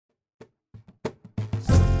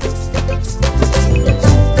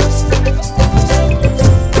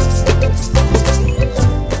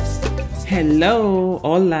Hello,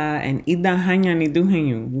 hola, and idahanya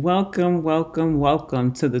niduhanyu.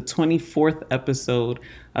 Welcome to the 24th episode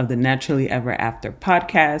of the Naturally Ever After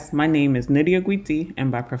podcast. My name is Nydia Guiti,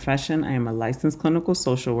 and by profession, I am a licensed clinical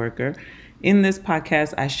social worker. In this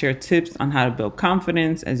podcast, I share tips on how to build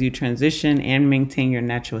confidence as you transition and maintain your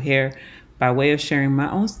natural hair by way of sharing my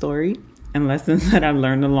own story and lessons that I've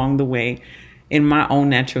learned along the way in my own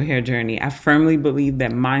natural hair journey. I firmly believe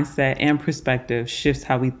that mindset and perspective shifts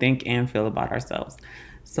how we think and feel about ourselves.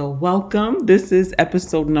 So, welcome. This is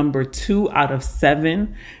episode number 2 out of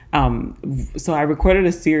 7. So, I recorded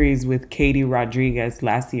a series with Katie Rodriguez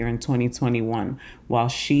last year in 2021 while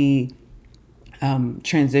she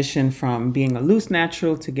transitioned from being a loose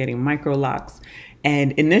natural to getting micro locks.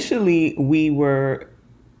 And initially, we were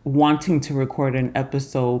wanting to record an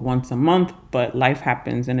episode once a month, but life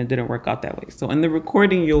happens and it didn't work out that way. So in the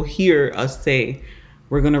recording, you'll hear us say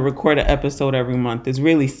we're going to record an episode every month. It's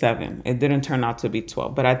really 7. It didn't turn out to be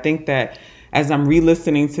 12. But I think that as I'm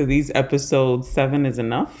re-listening to these episodes, 7 is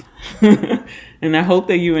enough. And I hope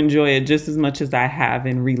that you enjoy it just as much as I have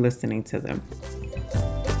in re-listening to them.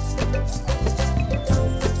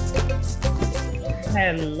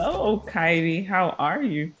 Hello, Katie. How are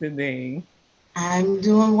you today? I'm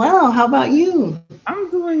doing well. How about you? I'm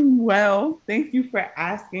doing well. Thank you for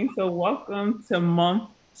asking. So, welcome to month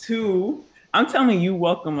 2. I'm telling you,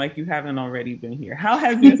 welcome like you haven't already been here. How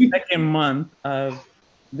has your second month of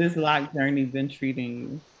this lock journey been treating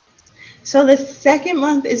you? So the second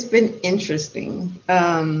month has been interesting.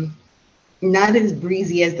 Not as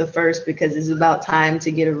breezy as the first because it's about time to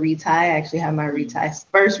get a retie. I actually have my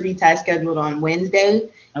first retie scheduled on Wednesday,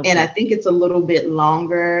 and I think it's a little bit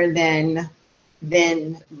longer than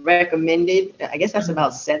recommended. I guess that's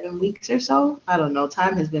about 7 weeks or so. I don't know.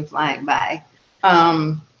 Time has been flying by.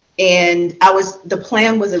 And the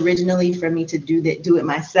plan was originally for me to do it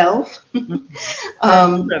myself. For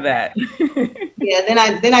that. Yeah,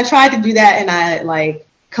 then I tried to do that, and I like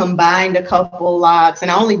combined a couple locks, and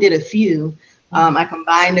I only did a few. I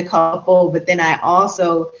combined a couple, but then I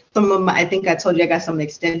also I think I told you I got some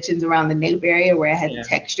extensions around the nape area where I had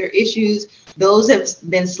texture issues. Those have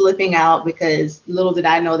been slipping out because little did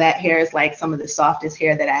I know that hair is like some of the softest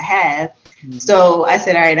hair that I have. So I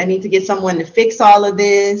said, all right, I need to get someone to fix all of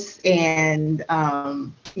this and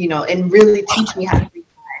and really teach me how to retie.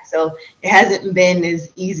 So it hasn't been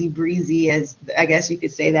as easy breezy as I guess you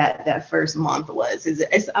could say that first month was.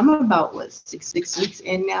 I'm about six weeks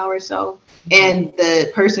in now or so. And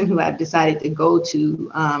the person who I've decided to go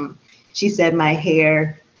to, she said my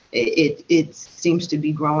hair it seems to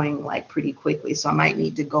be growing like pretty quickly. So I might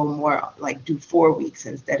need to go more like do 4 weeks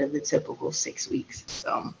instead of the typical 6 weeks.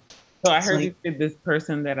 So I heard you said this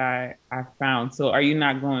person that I found. So are you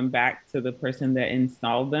not going back to the person that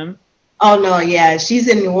installed them? Oh no, yeah, she's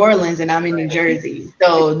in New Orleans and I'm in New Jersey.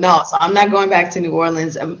 So no, so I'm not going back to New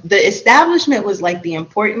Orleans. The establishment was like the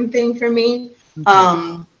important thing for me.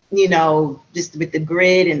 Just with the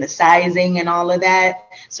grid and the sizing and all of that.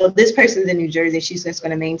 So this person's in New Jersey. She's just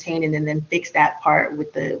going to maintain it and then fix that part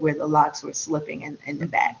with where the locks were slipping in the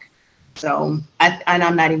back. So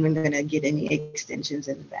I'm not even going to get any extensions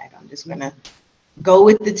in the back. I'm just going to go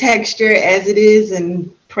with the texture as it is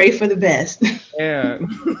and pray for the best. Yeah.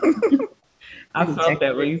 I felt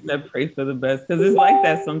that when you said pray for the best, because it's like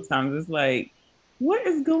that sometimes. It's like, what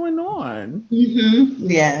is going on? Mm-hmm.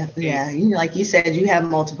 Yeah. Like you said, you have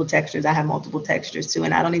multiple textures. I have multiple textures too.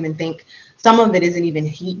 And I don't even think some of it isn't even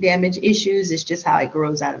heat damage issues. It's just how it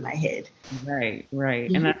grows out of my head. Right.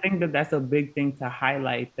 Mm-hmm. And I think that that's a big thing to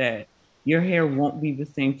highlight, that your hair won't be the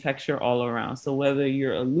same texture all around. So whether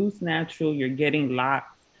you're a loose natural, you're getting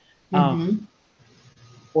locks,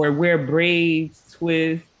 or wear braids,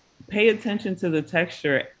 twists, pay attention to the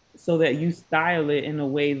texture so that you style it in a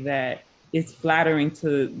way that is flattering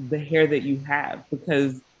to the hair that you have.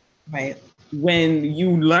 Because when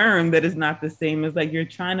you learn that it's not the same, it's like you're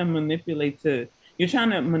trying to manipulate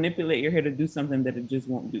your hair to do something that it just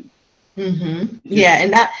won't do. Mm-hmm. Yeah,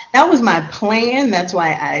 and that was my plan. That's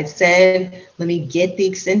why I said, let me get the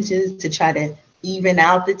extensions to try to even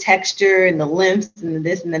out the texture and the lengths and the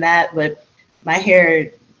this and the that. But my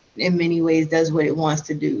hair, in many ways, does what it wants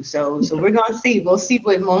to do. So we're gonna see. We'll see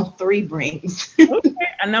what month 3 brings. Okay,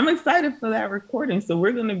 and I'm excited for that recording. So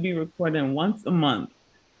we're gonna be recording once a month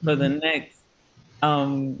for the next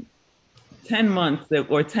 10 months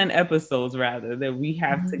or 10 episodes rather that we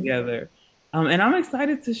have together. And I'm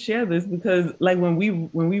excited to share this because like when we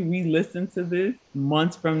re-listen to this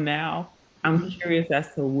months from now, I'm curious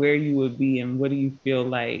as to where you would be and what do you feel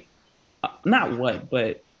like, not what,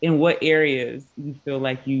 but in what areas you feel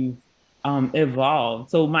like you've evolved.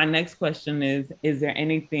 So my next question is there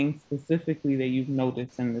anything specifically that you've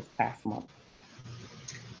noticed in this past month?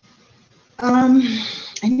 Um,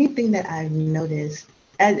 Anything that I've noticed,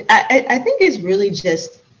 I think it's really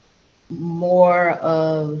just more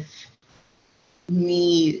of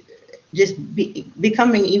me just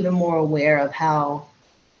becoming even more aware of how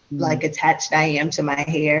like attached I am to my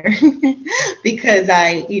hair because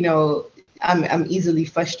I'm easily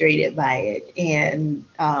frustrated by it. And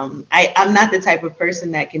I'm not the type of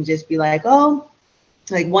person that can just be like, oh,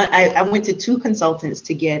 like I went to two consultants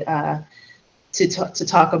to get to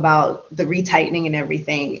talk about the retightening and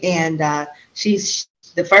everything. And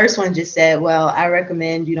the first one just said, well, I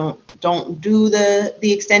recommend you don't do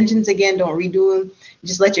the extensions again, don't redo them.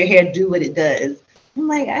 Just let your hair do what it does. I'm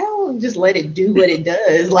like, I don't just let it do what it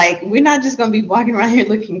does. Like, we're not just gonna be walking around here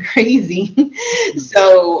looking crazy.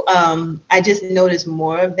 So I just noticed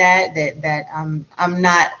more of that I'm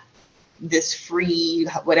not this free,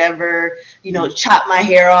 whatever, chop my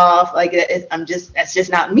hair off. Like that's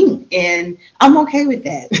just not me. And I'm okay with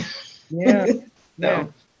that. Yeah.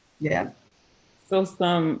 Yeah. So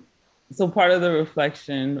part of the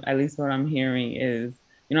reflection, at least what I'm hearing is,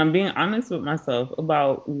 I'm being honest with myself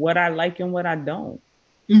about what I like and what I don't.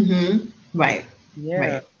 Mm-hmm. Right. Yeah.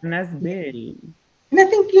 Right. And that's big. And I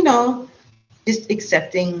think, just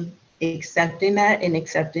accepting that and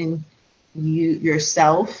accepting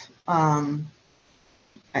yourself, and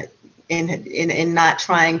not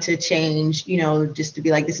trying to change, just to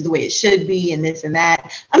be like, this is the way it should be and this and that.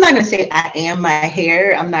 I'm not going to say I am my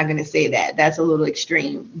hair. I'm not going to say that. That's a little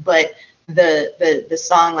extreme. But the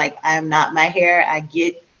song, like, I am not my hair, I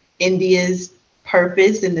get India's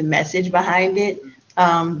purpose and the message behind it.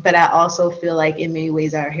 But I also feel like in many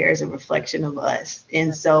ways our hair is a reflection of us.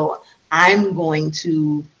 And so I'm going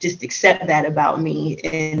to just accept that about me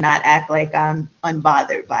and not act like I'm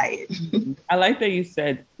unbothered by it. I like that you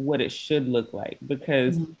said what it should look like,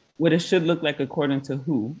 because what it should look like according to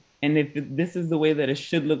who. And if this is the way that it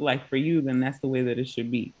should look like for you, then that's the way that it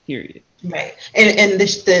should be, period. Right. And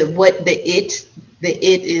the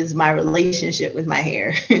it is my relationship with my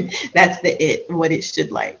hair. That's what it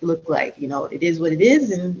should look like. It is what it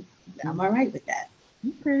is, and I'm all right with that.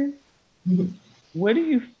 Okay. Mm-hmm. What do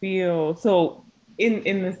you feel? So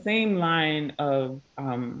in the same line of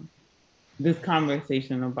this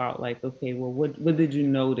conversation about like, okay, well, what did you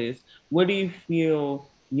notice? What do you feel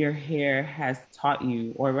your hair has taught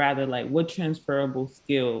you? Or rather, like, what transferable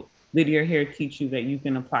skill did your hair teach you that you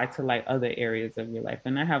can apply to like other areas of your life?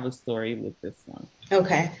 And I have a story with this one.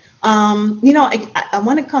 Okay. I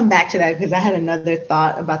want to come back to that because I had another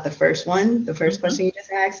thought about the first question you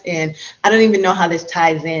just asked. And I don't even know how this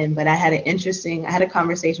ties in, but I had a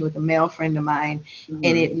conversation with a male friend of mine, and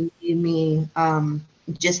it made me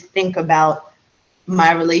just think about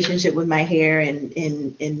my relationship with my hair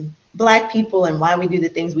and Black people and why we do the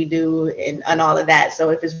things we do and all of that. So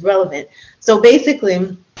if it's relevant. So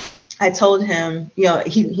basically, I told him,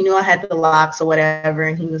 he knew I had the locks or whatever.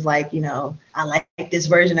 And he was like, I like this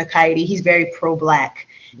version of Kaidi. He's very pro-Black.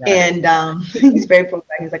 And he's very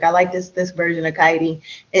pro-Black. He's like, I like this version of Kaidi.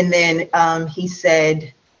 And then he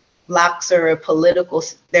said, locks are a political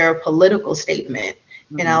statement.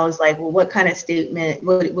 And I was like, well, what kind of statement?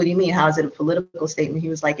 What do you mean? How is it a political statement? He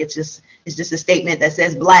was like, it's just a statement that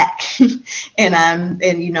says Black. and I'm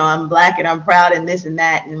Black and I'm proud and this and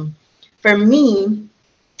that. And for me,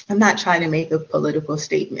 I'm not trying to make a political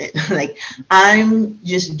statement. Like, I'm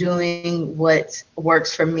just doing what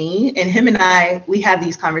works for me. And him and I, we have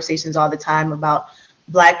these conversations all the time about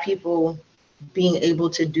Black people being able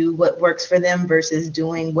to do what works for them versus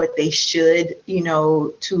doing what they should,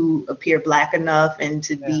 to appear Black enough and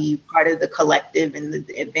to be part of the collective and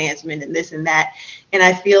the advancement and this and that. And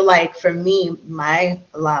I feel like for me, my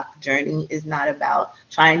lock journey is not about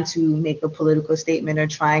trying to make a political statement or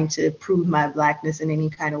trying to prove my Blackness in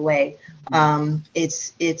any kind of way.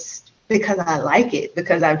 It's because I like it,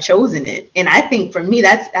 because I've chosen it. And I think for me,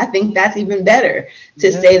 I think that's even better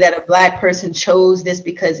to say that a Black person chose this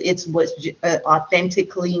because it's what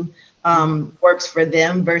authentically works for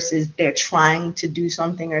them versus they're trying to do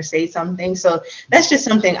something or say something. So that's just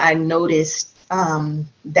something I noticed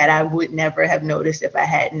that I would never have noticed if I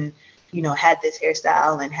hadn't, had this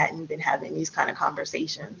hairstyle and hadn't been having these kind of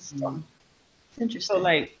conversations. So it's interesting. So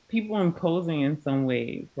like people imposing in some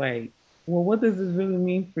ways, like, well, what does this really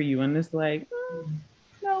mean for you? And it's like,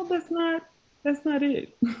 no, that's not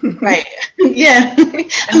it. Right. Yeah.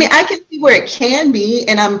 I mean, I can see where it can be,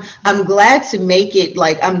 and I'm glad to make it,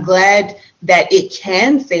 like, I'm glad that it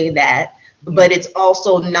can say that. but it's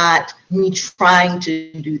also not me trying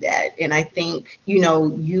to do that. And I think,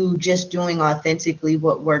 you just doing authentically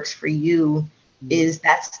what works for you is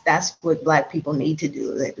that's what Black people need to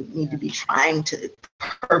do. They need to be trying to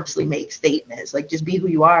purposely make statements, like just be who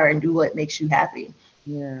you are and do what makes you happy.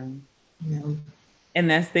 Yeah. You And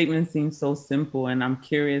that statement seems so simple. And I'm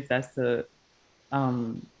curious as to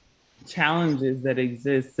challenges that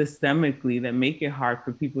exist systemically that make it hard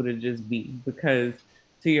for people to just be. Because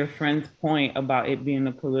to your friend's point about it being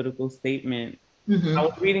a political statement, I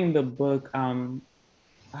was reading the book,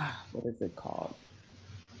 what is it called?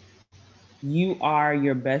 You Are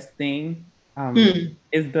Your Best Thing.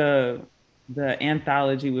 Is the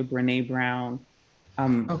anthology with Brene Brown.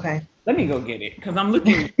 Okay. Let me go get it because I'm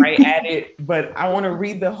looking right at it, but I want to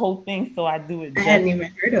read the whole thing so I do it I just. hadn't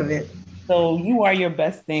even heard of it. So You Are Your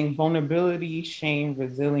Best Thing, Vulnerability, Shame,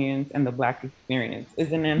 Resilience, and the Black Experience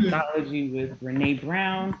is an anthology with Brene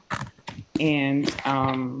Brown and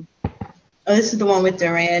Oh, this is the one with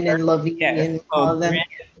Duran and Lovey and all of them.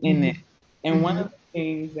 In it. And one of the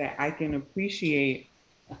things that I can appreciate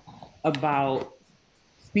about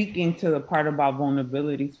speaking to the part about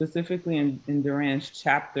vulnerability, specifically in Duran's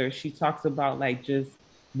chapter, she talks about like just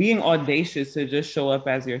being audacious to just show up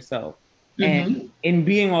as yourself. And in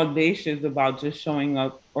being audacious about just showing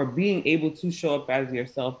up or being able to show up as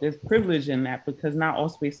yourself, there's privilege in that because not all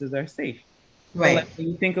spaces are safe. Right. So like when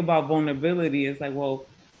you think about vulnerability, it's like, well,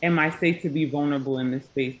 am I safe to be vulnerable in this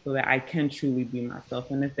space so that I can truly be myself?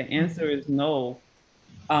 And if the answer is no,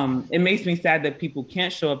 it makes me sad that people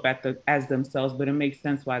can't show up as themselves, but it makes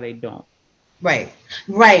sense why they don't. Right.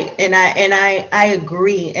 And I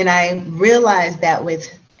agree. And I realize that with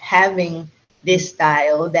having this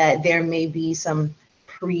style, that there may be some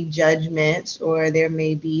prejudgments, or there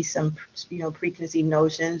may be some, preconceived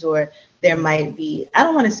notions, or there might be, I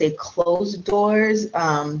don't want to say closed doors,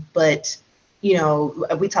 but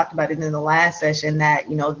we talked about it in the last session that,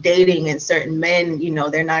 dating and certain men,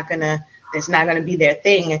 it's not gonna be their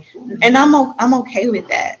thing. And I'm okay with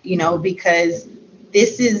that, because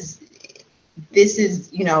this is,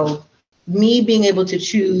 me being able to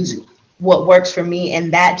choose what works for me,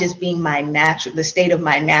 and that just being the state of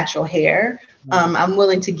my natural hair. I'm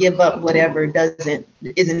willing to give up whatever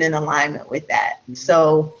isn't in alignment with that.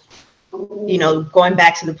 So, going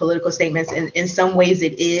back to the political statements, in some ways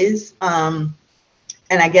it is, and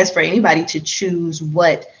I guess for anybody to choose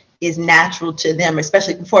what is natural to them,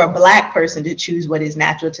 especially for a Black person to choose what is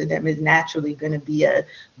natural to them, is naturally going to be a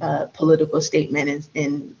political statement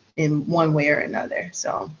in one way or another.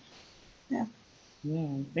 So, yeah. Yeah,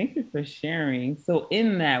 thank you for sharing. So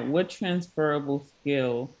in that, what transferable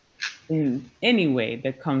skill in any way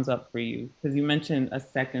that comes up for you? Because you mentioned a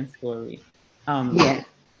second story.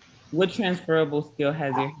 What transferable skill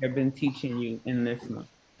has your hair been teaching you in this month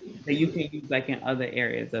that you can use like in other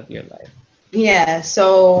areas of your life? Yeah,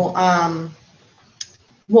 so,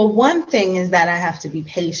 well, one thing is that I have to be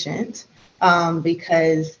patient,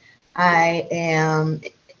 because I am,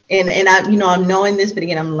 and I, I'm knowing this, but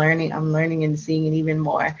again, I'm learning and seeing it even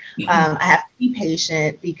more. I have to be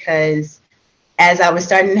patient because as I was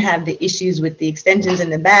starting to have the issues with the extensions in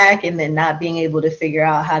the back, and then not being able to figure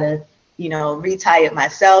out how to, retie it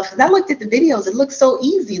myself. Because I looked at the videos, it looks so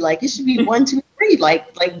easy. Like it should be 1, 2, 3.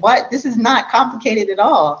 Like what? This is not complicated at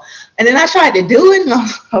all. And then I tried to do it, and I'm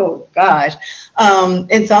like, oh gosh.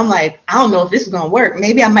 And so I'm like, I don't know if this is gonna work.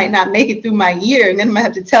 Maybe I might not make it through my year, and then I'm gonna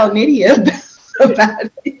have to tell Nydia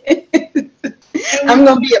about it. I'm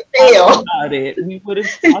gonna be a fail. We would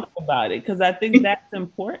have talked about it because I think that's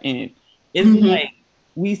important. It's like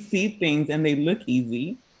we see things and they look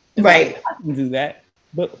easy. It's right. Like, I can do that.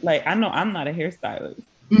 But like I know I'm not a hairstylist.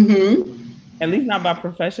 At least not by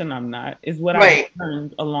profession, I'm not. It's what I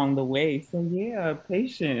learned along the way. So yeah,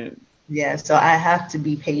 patience. Yeah, so I have to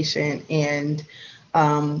be patient and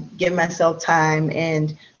give myself time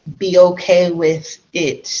and be okay with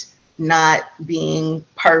it not being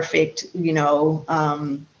perfect,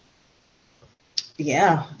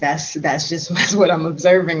 yeah, that's just what I'm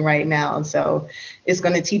observing right now. So it's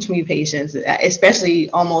going to teach me patience, especially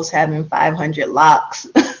almost having 500 locks,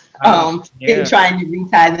 and trying to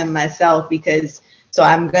retie them myself, because so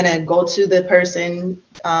I'm going to go to the person,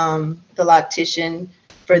 the loctician,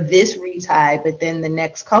 for this retie, but then the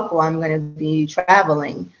next couple I'm going to be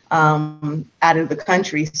traveling out of the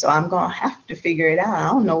country. So I'm going to have to figure it out. I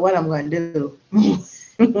don't know what I'm going to do.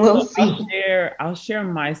 We'll see. I'll share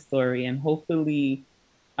my story, and hopefully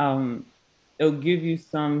it'll give you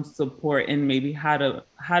some support in maybe how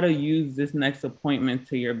to use this next appointment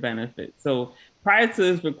to your benefit. So prior to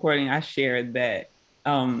this recording, I shared that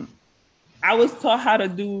I was taught how to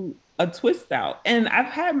do a twist out. And I've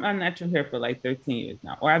had my natural hair for like 13 years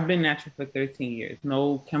now, or I've been natural for 13 years,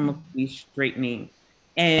 no chemically straightening.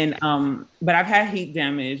 And but I've had heat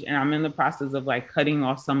damage and I'm in the process of like cutting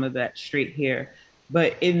off some of that straight hair.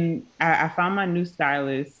 But I found my new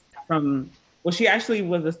stylist from, well, she actually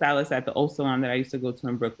was a stylist at the old salon that I used to go to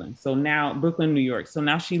in Brooklyn. So now Brooklyn, New York. So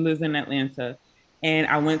now she lives in Atlanta. And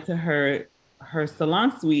I went to her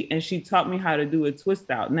salon suite and she taught me how to do a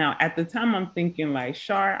twist out. Now, at the time, I'm thinking like,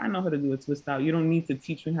 Shar, I know how to do a twist out. You don't need to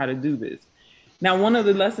teach me how to do this. Now, one of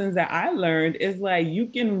the lessons that I learned is like, you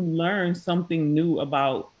can learn something new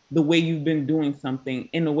about the way you've been doing something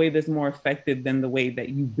in a way that's more effective than the way that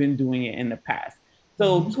you've been doing it in the past.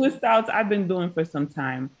 So twist outs I've been doing for some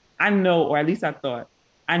time. I know, or at least I thought,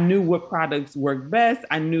 I knew what products work best.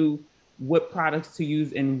 I knew what products to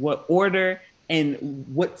use in what order and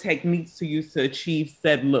what techniques to use to achieve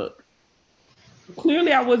said look.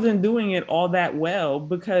 Clearly, I wasn't doing it all that well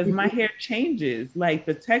because my hair changes. Like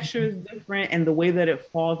the texture is different and the way that it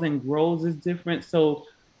falls and grows is different. So,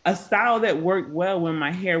 a style that worked well when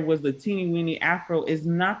my hair was a teeny weeny afro is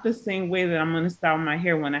not the same way that I'm going to style my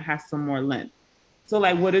hair when I have some more length. So,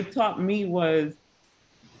 like, what it taught me was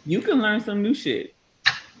you can learn some new shit.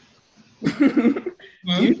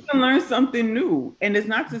 You can learn something new. And it's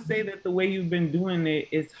not to say that the way you've been doing it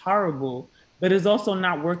is horrible, but it's also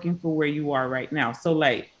not working for where you are right now. So,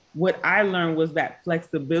 like, what I learned was that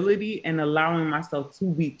flexibility and allowing myself to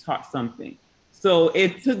be taught something. So,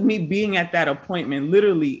 it took me being at that appointment,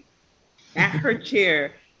 literally at her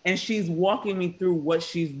chair, and she's walking me through what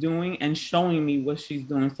she's doing and showing me what she's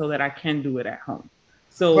doing so that I can do it at home.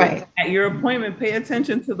 So at your appointment, pay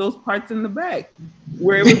attention to those parts in the back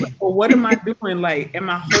where it was like, well, what am I doing? Like, am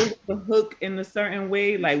I holding the hook in a certain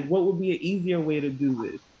way? Like, what would be an easier way to do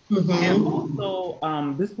this? And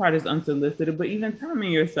also, this part is unsolicited, but even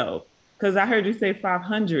timing yourself, because I heard you say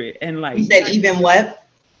 500 and like. You said even what?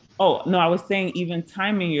 Oh, no, I was saying even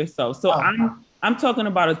timing yourself. So I'm talking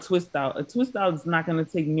about a twist out. A twist out is not going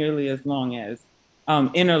to take nearly as long as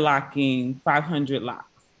interlocking 500 locks.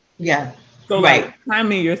 Yeah. So like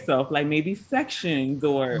timing yourself, like maybe sections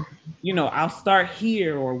or, you know, I'll start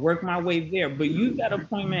here or work my way there. But use that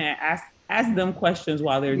appointment and ask them questions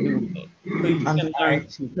while they're doing it. So you can learn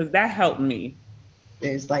because that helped me.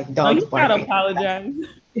 There's like dogs barking. You gotta apologize.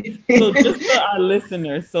 So just for our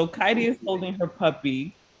listeners, so Kaidi is holding her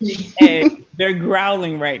puppy and they're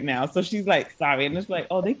growling right now. So she's like, sorry. And it's like,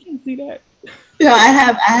 oh, they can't see that. Yeah,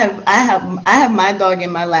 I have my dog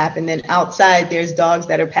in my lap, and then outside there's dogs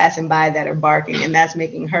that are passing by that are barking, and that's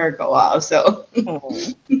making her go off. So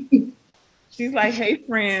she's like, "Hey,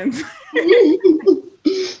 friends."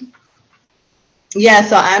 Yeah,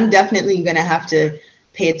 so I'm definitely gonna have to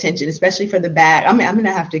pay attention, especially for the back. I mean, I'm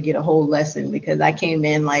gonna have to get a whole lesson because I came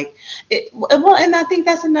in like it. Well, and I think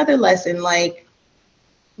that's another lesson. Like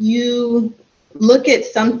you look at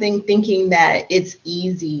something thinking that it's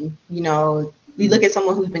easy, you know. We look at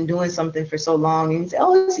someone who's been doing something for so long and say,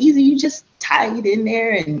 oh, it's easy. You just tie it in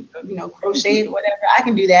there and, you know, crochet it, whatever. I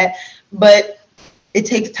can do that. But it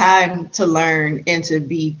takes time to learn and to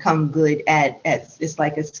become good at it's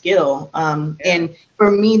like a skill. And for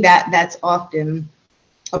me, that's often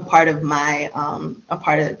a part of my,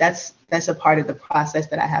 that's a part of the process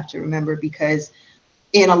that I have to remember, because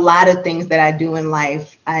in a lot of things that I do in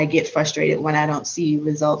life, I get frustrated when I don't see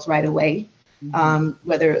results right away.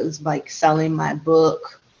 Whether it was like selling my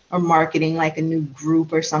book or marketing like a new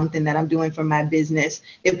group or something that I'm doing for my business.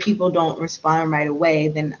 If people don't respond right away,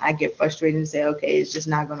 then I get frustrated and say, okay, it's just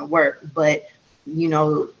not going to work. But, you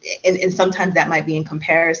know, and sometimes that might be in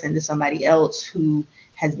comparison to somebody else who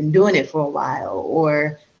has been doing it for a while,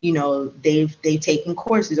 or, you know, they've taken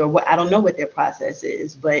courses, or what, I don't know what their process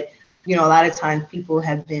is. But, you know, a lot of times people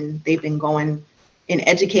they've been going and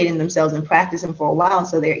educating themselves and practicing for a while,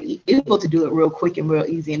 so they're able to do it real quick and real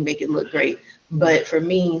easy and make it look great. But for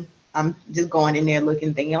me, I'm just going in there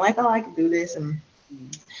looking, thinking like, oh, I can do this, and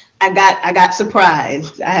I got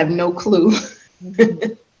surprised. I have no clue.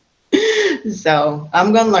 So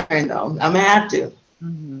I'm gonna learn though. I'm gonna have to.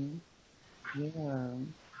 Yeah.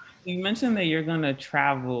 You mentioned that you're gonna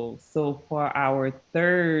travel. So for our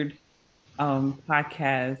third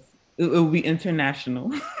podcast, it will be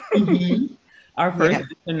international. Our first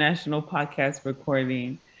international podcast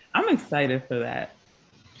recording. I'm excited for that.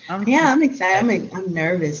 I'm excited. I'm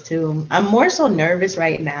nervous too. I'm more so nervous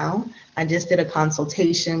right now. I just did a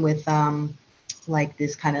consultation with like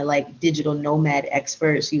this kind of like digital nomad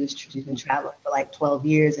expert. She's been traveling for like 12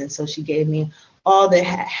 years. And so she gave me all the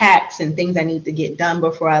hacks and things I need to get done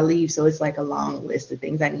before I leave. So it's like a long list of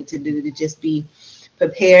things I need to do to just be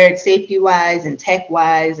prepared, safety wise and tech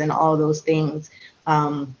wise and all those things.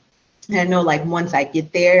 And I know like once I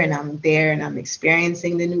get there and I'm there and I'm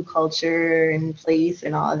experiencing the new culture and place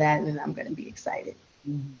and all of that, then I'm going to be excited.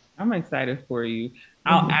 I'm excited for you.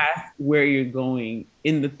 I'll Mhm. ask where you're going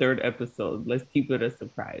in the third episode. Let's keep it a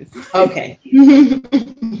surprise. Okay.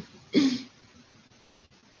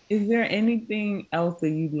 Is there anything else that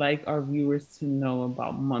you'd like our viewers to know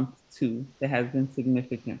about month 2 that has been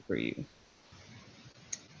significant for you?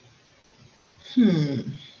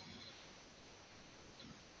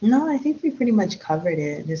 No, I think we pretty much covered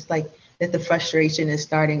it. Just like that the frustration is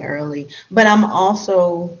starting early. But I'm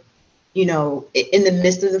also, in the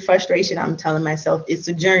midst of the frustration, I'm telling myself it's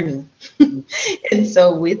a journey. And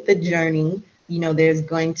so with the journey, there's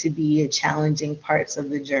going to be challenging parts of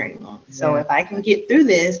the journey. So Yeah. if I can get through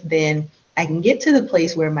this, then I can get to the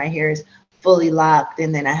place where my hair is fully locked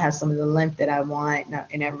and then I have some of the length that I want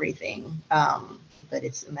and everything. But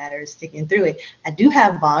it's a matter of sticking through it. I do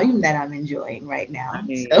have volume that I'm enjoying right now.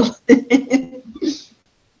 So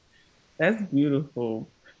That's beautiful.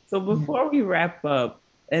 So before we wrap up,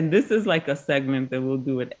 and this is like a segment that we'll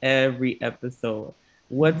do at every episode.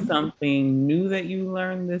 What's something new that you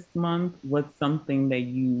learned this month? What's something that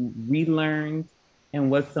you relearned? And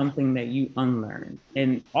what's something that you unlearned?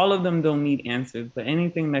 And all of them don't need answers, but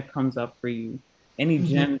anything that comes up for you, any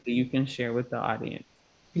gems that you can share with the audience.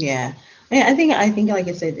 Yeah. Yeah, I think like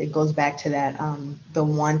I said, it goes back to that the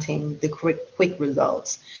wanting the quick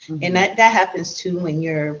results. And that happens too when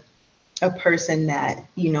you're a person that,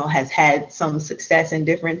 has had some success in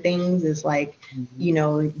different things. It's like,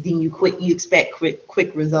 then you expect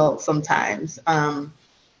quick results sometimes.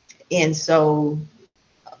 And so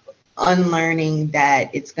unlearning that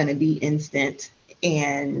it's going to be instant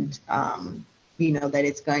and that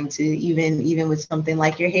it's going to even with something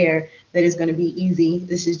like your hair that is going to be easy.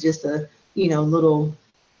 This is just a little,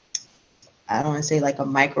 I don't want to say like a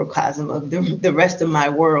microcosm of the rest of my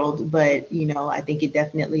world, but I think it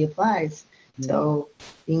definitely applies. So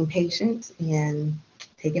being patient and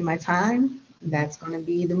taking my time, that's going to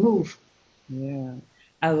be the move. Yeah.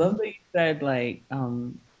 I love that you said like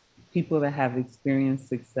people that have experienced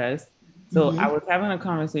success. So I Mm-hmm. was having a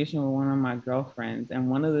conversation with one of my girlfriends, and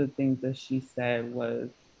one of the things that she said was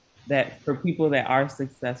that for people that are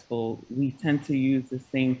successful, we tend to use the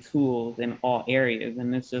same tools in all areas.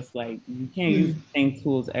 And it's just like you can't use the same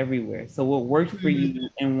tools everywhere. So what worked for you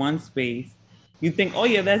in one space, you think, oh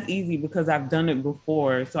yeah, that's easy because I've done it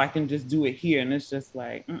before, so I can just do it here. And it's just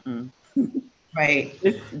like, Right.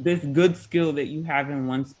 this good skill that you have in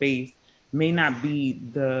one space may not be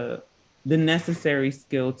the necessary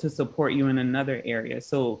skill to support you in another area.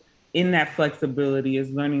 So in that flexibility is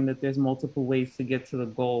learning that there's multiple ways to get to the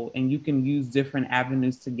goal and you can use different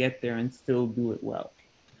avenues to get there and still do it well.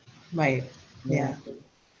 Right. Yeah. Yeah.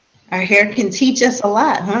 Our hair can teach us a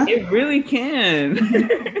lot, huh? It really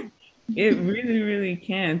can. It really, really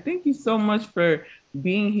can. Thank you so much for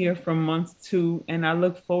being here from month 2. And I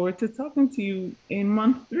look forward to talking to you in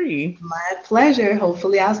month 3. My pleasure.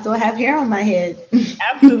 Hopefully, I'll still have hair on my head.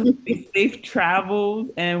 Absolutely. Safe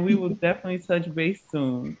travels. And we will definitely touch base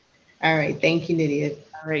soon. All right. Thank you, Nydia.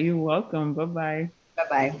 All right. You're welcome. Bye bye. Bye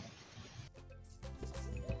bye.